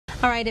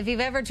All right, if you've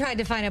ever tried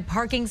to find a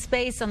parking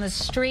space on the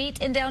street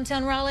in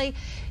downtown Raleigh,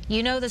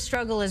 you know the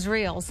struggle is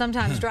real.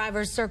 Sometimes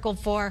drivers circle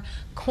for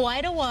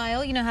quite a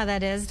while, you know how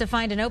that is, to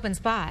find an open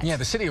spot. Yeah,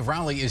 the city of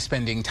Raleigh is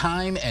spending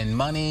time and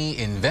money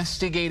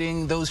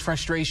investigating those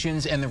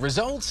frustrations, and the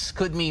results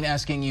could mean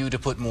asking you to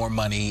put more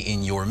money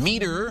in your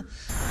meter.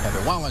 Heather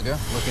Wallaga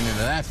looking into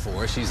that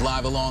for us. She's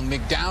live along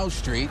McDowell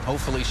Street.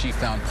 Hopefully she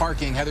found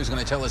parking. Heather's going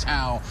to tell us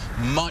how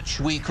much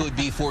we could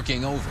be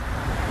forking over.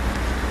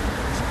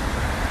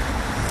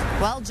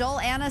 Well, Joel,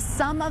 Anna,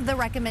 some of the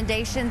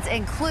recommendations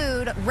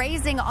include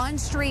raising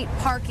on-street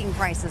parking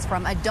prices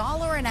from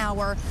 $1 an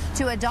hour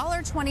to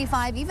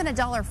 $1.25, even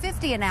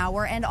 $1.50 an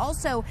hour, and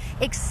also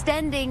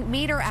extending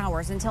meter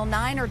hours until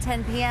 9 or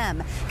 10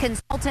 p.m.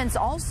 Consultants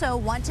also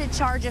want to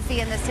charge a fee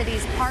in the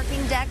city's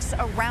parking decks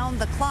around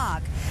the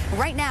clock.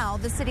 Right now,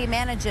 the city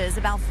manages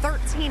about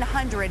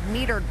 1,300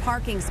 metered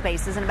parking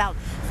spaces and about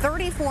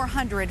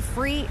 3,400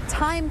 free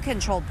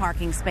time-controlled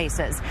parking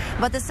spaces.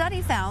 But the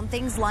study found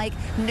things like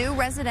new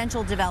residential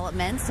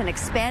developments and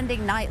expanding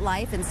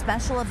nightlife and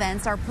special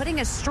events are putting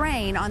a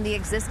strain on the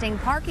existing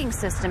parking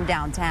system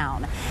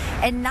downtown.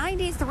 And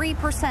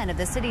 93% of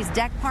the city's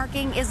deck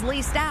parking is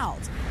leased out,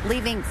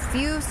 leaving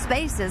few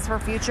spaces for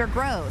future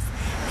growth.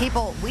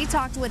 People we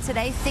talked with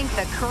today think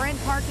the current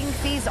parking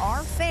fees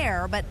are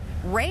fair, but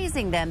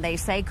raising them, they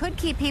say, could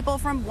keep people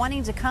from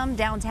wanting to come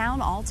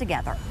downtown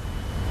altogether.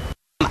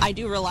 I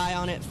do rely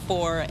on it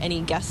for any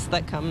guests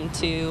that come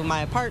to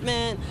my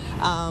apartment,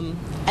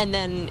 and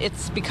then it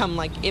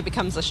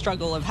becomes a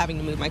struggle of having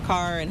to move my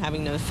car and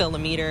having to fill a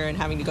meter and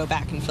having to go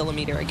back and fill a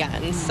meter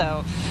again.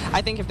 So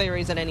I think if they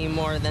raise it any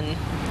more, then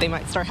they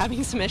might start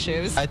having some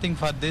issues. I think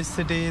for this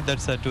city,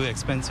 that's too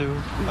expensive.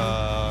 There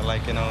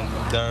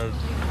are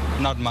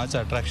not much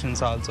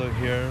attractions also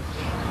here,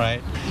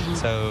 right?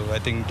 So I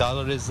think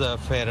 $1 is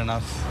fair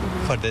enough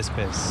for this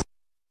space.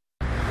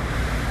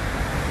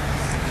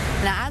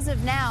 Now, as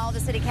of now, the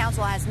city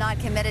council has not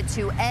committed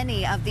to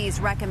any of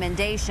these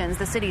recommendations.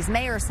 The city's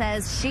mayor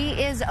says she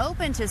is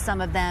open to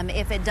some of them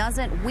if it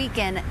doesn't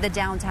weaken the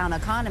downtown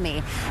economy.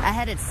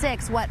 Ahead at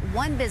 6, what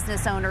one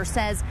business owner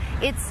says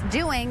it's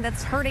doing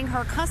that's hurting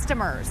her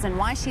customers and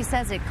why she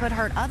says it could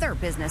hurt other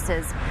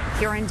businesses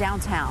here in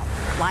downtown.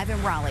 Live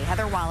in Raleigh,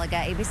 Heather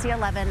Wallaga, ABC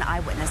 11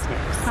 Eyewitness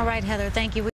News. All right, Heather, thank you.